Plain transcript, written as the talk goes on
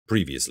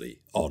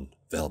Previously on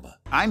Velma.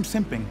 I'm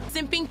simping.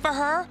 Simping for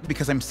her?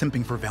 Because I'm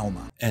simping for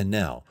Velma. And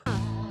now...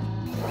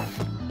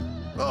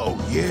 Oh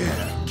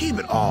yeah, keep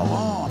it all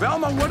on.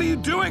 Velma, what are you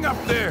doing up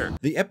there?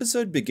 The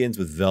episode begins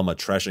with Velma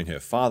trashing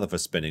her father for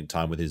spending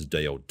time with his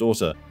day-old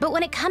daughter. But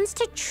when it comes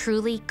to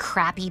truly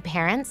crappy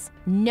parents,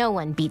 no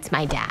one beats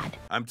my dad.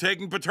 I'm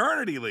taking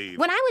paternity leave.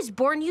 When I was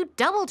born, you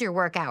doubled your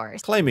work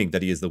hours. Claiming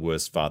that he is the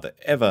worst father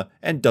ever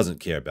and doesn't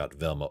care about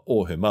Velma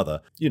or her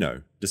mother, you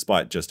know,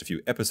 despite just a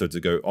few episodes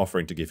ago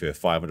offering to give her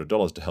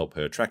 $500 to help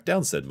her track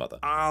down said mother.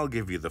 I'll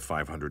give you the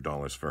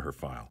 $500 for her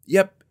file.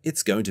 Yep,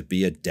 it's going to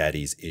be a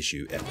daddy's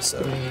issue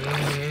episode.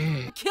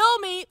 Kill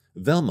me!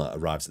 Velma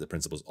arrives at the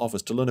principal's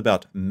office to learn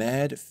about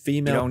mad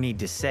female... You don't need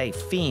to say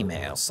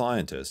female.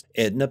 ...scientist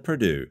Edna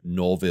Perdue,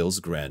 Norville's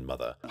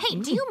grandmother. Hey,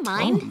 do you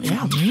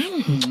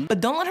mind? But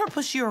don't let her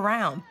push you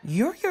around.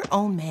 You're your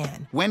own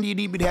man. When do you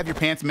need me to have your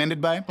pants mended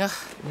by? Ugh,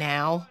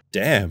 now.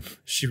 Damn,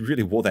 she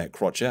really wore that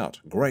crotch out.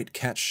 Great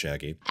catch,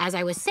 Shaggy. As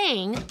I was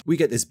saying, We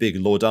get this big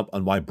lore dump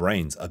on why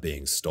brains are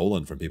being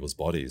stolen from people's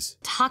bodies.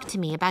 talk to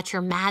me about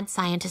your mad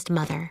scientist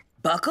mother.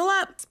 Buckle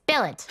up.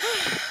 Spill it.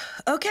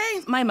 Okay,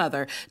 my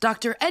mother,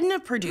 Dr. Edna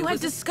Perdue, has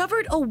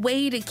discovered a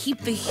way to keep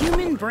the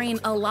human brain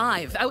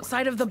alive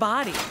outside of the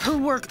body. Her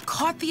work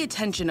caught the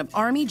attention of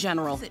Army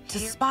generals to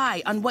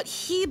spy on what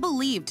he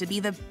believed to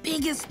be the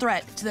biggest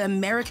threat to the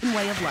American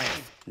way of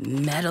life: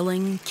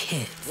 meddling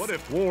kids. What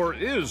if war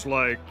is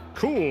like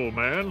cool,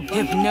 man?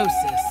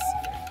 Hypnosis.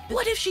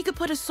 What if she could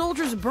put a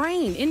soldier's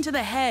brain into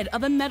the head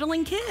of a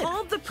meddling kid?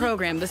 Called the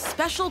program the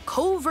Special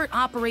Covert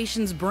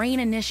Operations Brain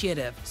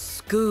Initiative,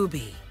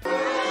 Scooby.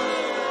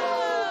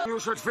 You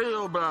should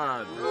feel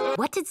bad.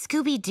 What did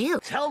Scooby do?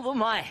 Tell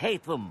them I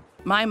hate them.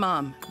 My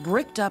mom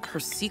bricked up her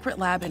secret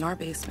lab in our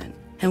basement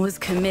and was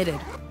committed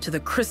to the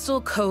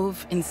Crystal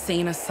Cove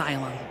Insane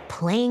Asylum.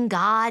 Playing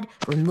God,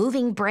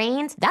 removing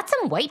brains? That's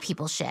some white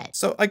people shit.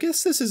 So I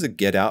guess this is a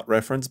Get Out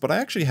reference, but I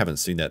actually haven't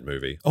seen that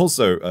movie.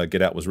 Also,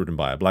 Get Out was written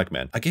by a black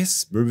man. I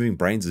guess removing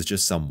brains is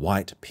just some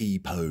white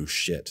peepo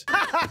shit.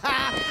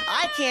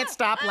 I can't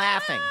stop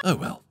laughing. Oh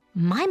well.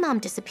 My mom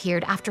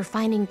disappeared after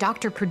finding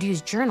Dr.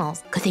 Perdue's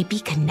journals. Could they be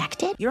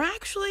connected? You're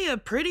actually a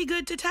pretty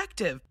good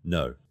detective.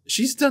 No.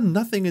 She's done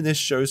nothing in this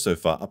show so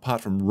far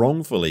apart from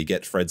wrongfully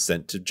get Fred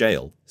sent to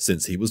jail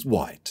since he was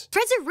white.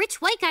 Fred's a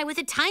rich white guy with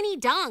a tiny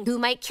dong who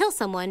might kill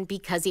someone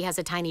because he has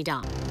a tiny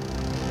dong.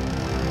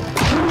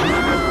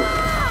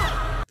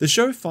 The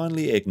show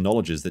finally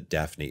acknowledges that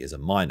Daphne is a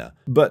minor,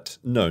 but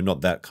no, not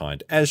that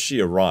kind, as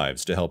she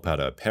arrives to help out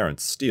her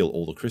parents steal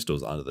all the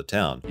crystals under the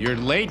town. You're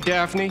late,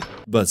 Daphne.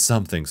 But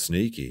something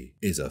sneaky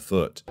is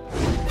afoot.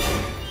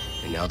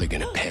 And now they're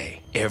gonna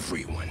pay.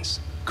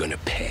 Everyone's gonna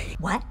pay.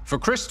 What? For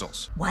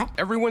crystals. What?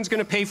 Everyone's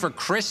gonna pay for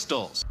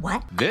crystals.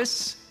 What?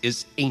 This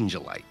is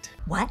Angelite.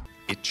 What?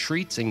 It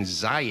treats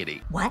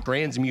anxiety, What?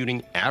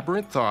 transmuting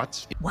aberrant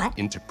thoughts What?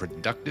 into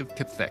productive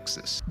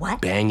cathexis.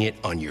 What? Bang it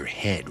on your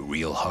head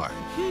real hard.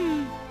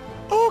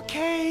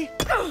 Okay.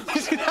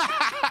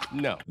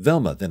 No.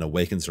 Velma then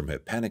awakens from her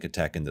panic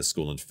attack in the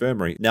school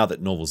infirmary. Now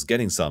that Norville's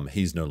getting some,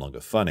 he's no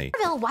longer funny.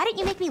 Norville, why didn't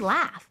you make me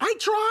laugh? I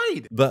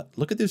tried. But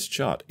look at this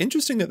chart.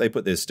 Interesting that they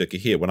put their sticker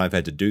here when I've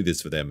had to do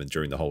this for them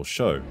during the whole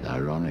show.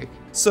 Ironic.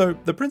 So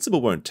the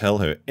principal won't tell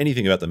her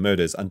anything about the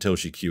murders until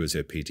she cures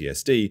her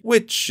PTSD,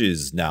 which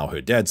is now her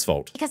dad's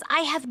fault. Because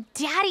I have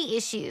daddy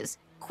issues.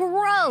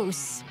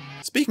 Gross.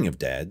 Speaking of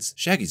dads,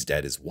 Shaggy's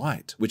dad is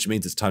white, which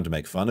means it's time to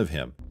make fun of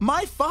him.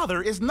 My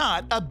father is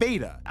not a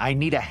beta. I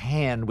need a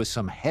hand with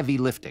some heavy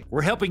lifting.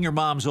 We're helping your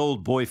mom's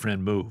old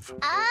boyfriend move.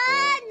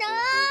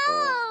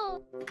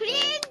 No!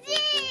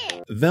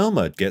 Crazy!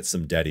 Velma gets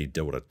some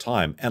daddy-daughter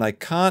time, and I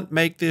can't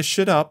make this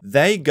shit up.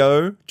 They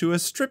go to a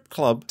strip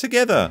club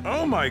together.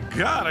 Oh my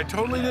god, I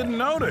totally didn't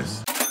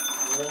notice.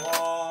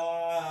 Why?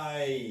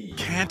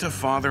 Can't a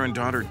father and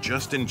daughter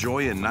just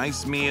enjoy a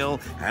nice meal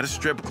at a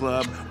strip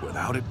club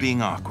without it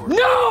being awkward?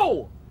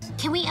 No!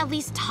 Can we at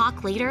least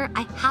talk later?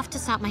 I have to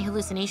stop my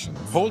hallucinations.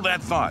 Hold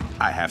that thought.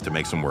 I have to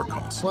make some work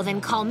calls. Well, then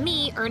call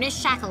me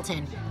Ernest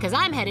Shackleton, because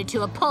I'm headed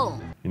to a poll.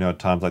 You know, at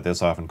times like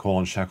this, I often call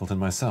on Shackleton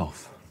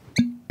myself.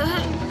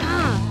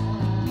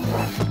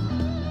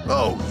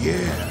 Oh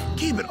yeah,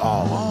 keep it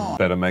all on.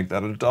 Better make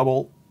that a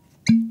double.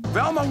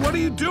 Velma, what are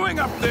you doing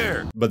up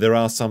there? But there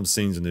are some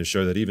scenes in this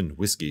show that even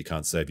whiskey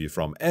can't save you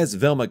from, as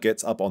Velma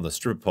gets up on the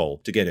strip pole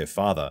to get her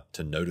father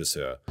to notice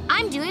her.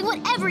 I'm doing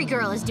what every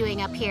girl is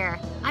doing up here.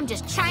 I'm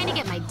just trying to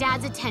get my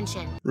dad's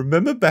attention.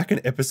 Remember back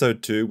in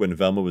episode 2 when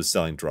Velma was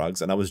selling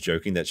drugs and I was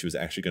joking that she was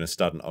actually going to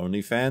start an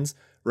OnlyFans?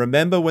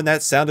 Remember when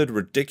that sounded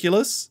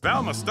ridiculous?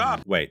 Velma,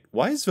 stop. Wait,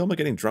 why is Velma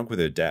getting drunk with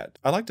her dad?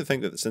 I like to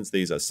think that since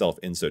these are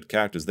self-insert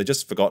characters, they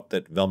just forgot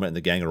that Velma and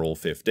the gang are all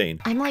 15.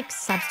 I'm like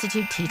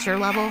substitute teacher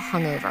level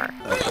hungover.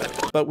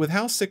 But with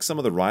how sick some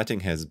of the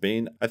writing has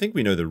been, I think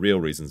we know the real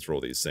reasons for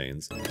all these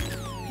scenes.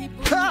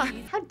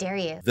 How dare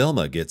you?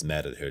 Velma gets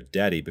mad at her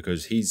daddy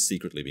because he's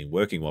secretly been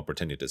working while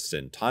pretending to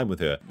spend time with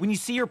her. When you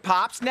see your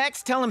pops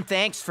next, tell him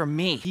thanks from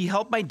me. He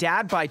helped my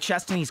dad buy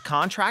Chestiny's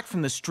contract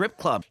from the strip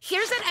club.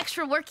 Here's that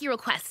extra work you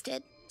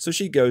requested. so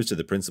she goes to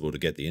the principal to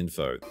get the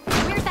info.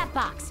 Where's that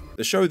box?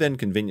 The show then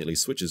conveniently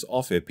switches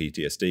off her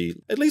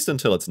PTSD, at least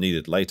until it's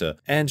needed later,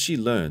 and she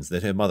learns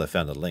that her mother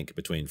found a link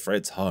between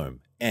Fred's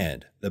home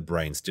and the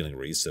brain-stealing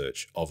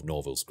research of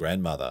Norville's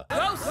grandmother.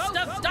 Ghost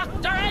of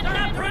Dr.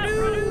 Edna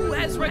Purdue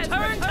has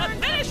returned to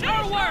finish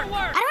her work!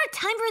 I don't have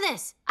time for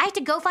this. I have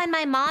to go find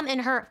my mom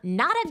and her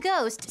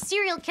not-a-ghost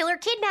serial killer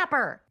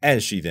kidnapper.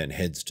 As she then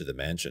heads to the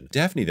mansion,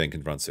 Daphne then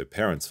confronts her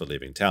parents for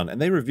leaving town,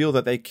 and they reveal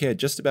that they care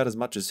just about as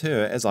much as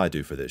her as I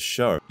do for this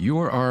show.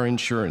 You're our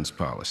insurance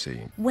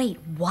policy. Wait,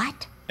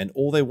 what? And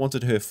all they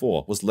wanted her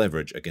for was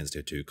leverage against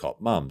her two cop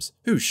mums,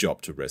 who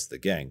shop to arrest the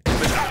gang.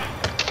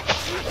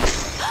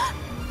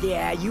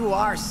 Yeah, you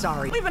are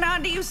sorry. We've been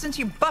on to you since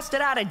you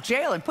busted out of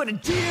jail and put a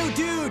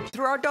dude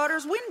through our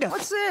daughter's window.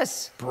 What's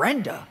this?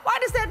 Brenda. Why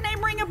does that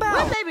name ring a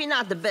bell? We're maybe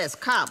not the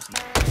best cops.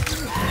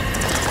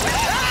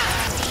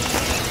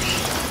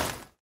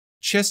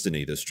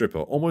 Chestney, the stripper,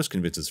 almost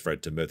convinces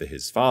Fred to murder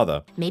his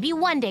father. Maybe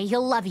one day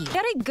he'll love you.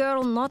 Very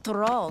girl not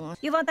wrong.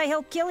 You want I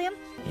help kill him?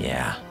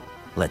 Yeah,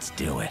 let's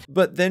do it.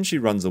 But then she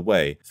runs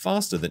away,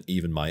 faster than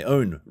even my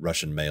own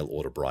Russian mail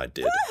order bride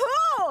did.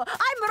 Woohoo!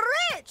 I'm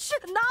rich!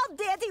 Now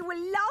Daddy will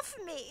love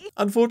me.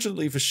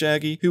 Unfortunately for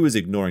Shaggy, who is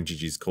ignoring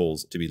Gigi's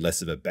calls to be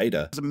less of a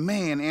beta, A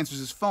man answers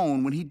his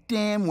phone when he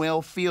damn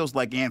well feels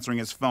like answering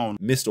his phone.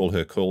 missed all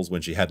her calls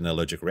when she had an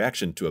allergic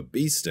reaction to a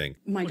bee sting.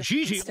 My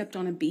Gigi stepped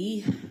on a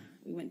bee.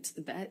 We went to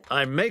the vet.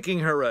 I'm making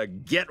her a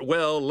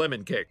get-well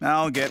lemon cake.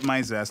 I'll get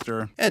my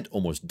zester. Ed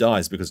almost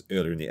dies because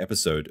earlier in the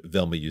episode,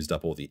 Velma used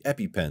up all the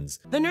EpiPens.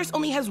 The nurse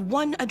only has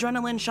one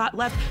adrenaline shot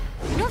left.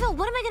 Norville,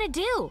 what am I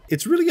gonna do?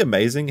 It's really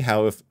amazing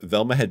how if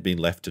Velma had been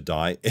left to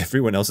die,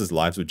 everyone else's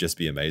lives would just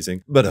be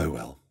amazing. But oh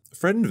well.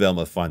 Fred and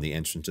Velma find the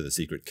entrance to the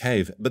secret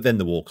cave, but then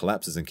the wall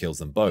collapses and kills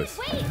them both.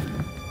 Wait!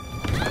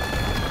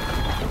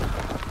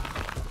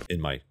 In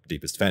my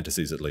deepest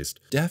fantasies, at least.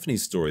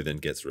 Daphne's story then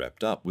gets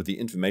wrapped up with the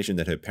information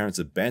that her parents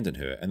abandoned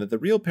her and that the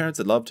real parents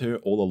that loved her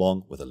all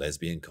along were the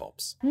lesbian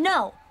cops.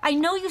 No, I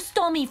know you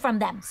stole me from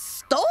them.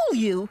 Stole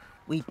you?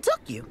 We took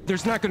you.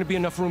 There's not going to be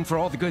enough room for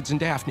all the goods in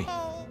Daphne.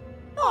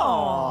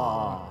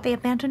 Aww. They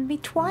abandoned me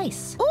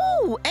twice.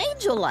 Ooh,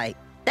 angel light.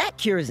 That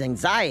cures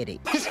anxiety.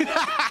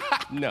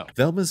 No.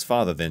 Velma's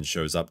father then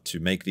shows up to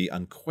make the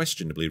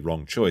unquestionably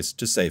wrong choice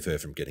to save her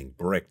from getting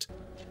bricked.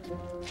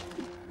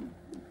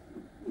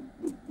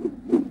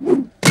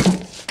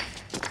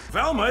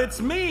 Velma, it's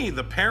me,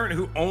 the parent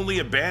who only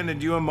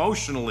abandoned you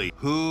emotionally.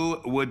 Who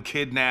would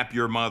kidnap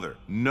your mother?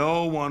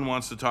 No one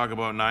wants to talk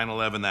about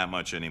 9/11 that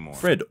much anymore.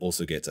 Fred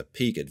also gets a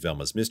peek at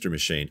Velma's mystery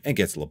machine and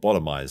gets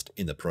lobotomized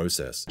in the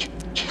process.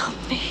 Kill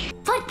me.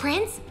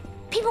 Footprints?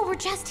 People were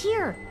just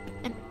here.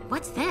 And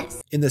what's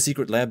this? In the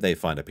secret lab, they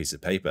find a piece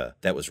of paper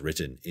that was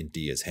written in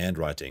Dia's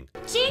handwriting.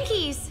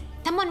 Jinkies!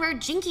 Someone wrote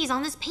Jinkies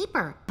on this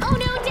paper. Oh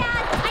no,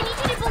 Dad! I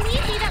need you to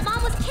believe me that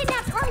Mom was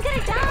kidnapped or I'm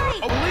gonna die!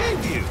 I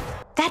believe you!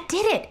 That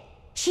did it!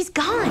 She's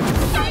gone!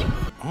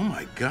 Oh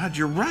my God,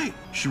 you're right.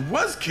 She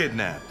was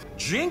kidnapped.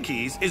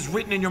 Jinkies is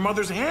written in your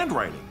mother's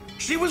handwriting.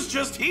 She was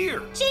just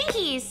here.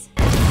 Jinkies!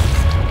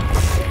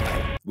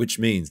 Which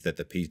means that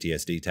the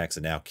PTSD attacks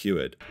are now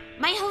cured.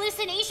 My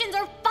hallucinations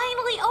are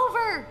finally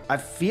over! I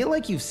feel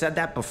like you've said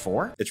that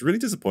before. It's really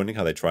disappointing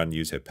how they try and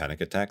use her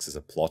panic attacks as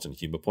a plot and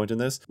humor point in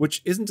this,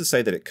 which isn't to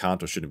say that it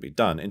can't or shouldn't be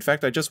done. In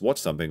fact, I just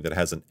watched something that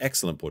has an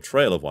excellent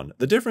portrayal of one.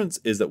 The difference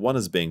is that one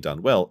is being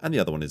done well and the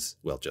other one is,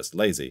 well, just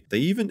lazy. They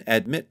even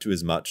admit to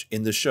as much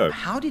in the show.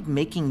 How did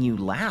making you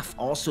laugh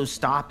also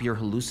stop your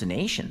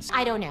hallucinations?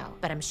 I don't know,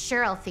 but I'm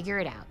sure I'll figure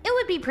it out. It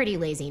would be pretty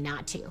lazy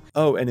not to.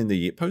 Oh, and in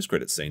the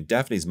post-credits scene,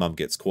 Daphne's mum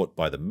gets caught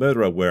by the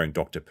murderer wearing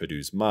Dr.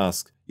 Purdue's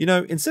mask. You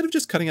know, instead of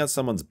just cutting out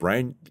someone's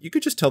brain, you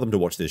could just tell them to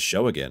watch this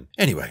show again.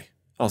 Anyway,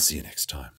 I'll see you next time.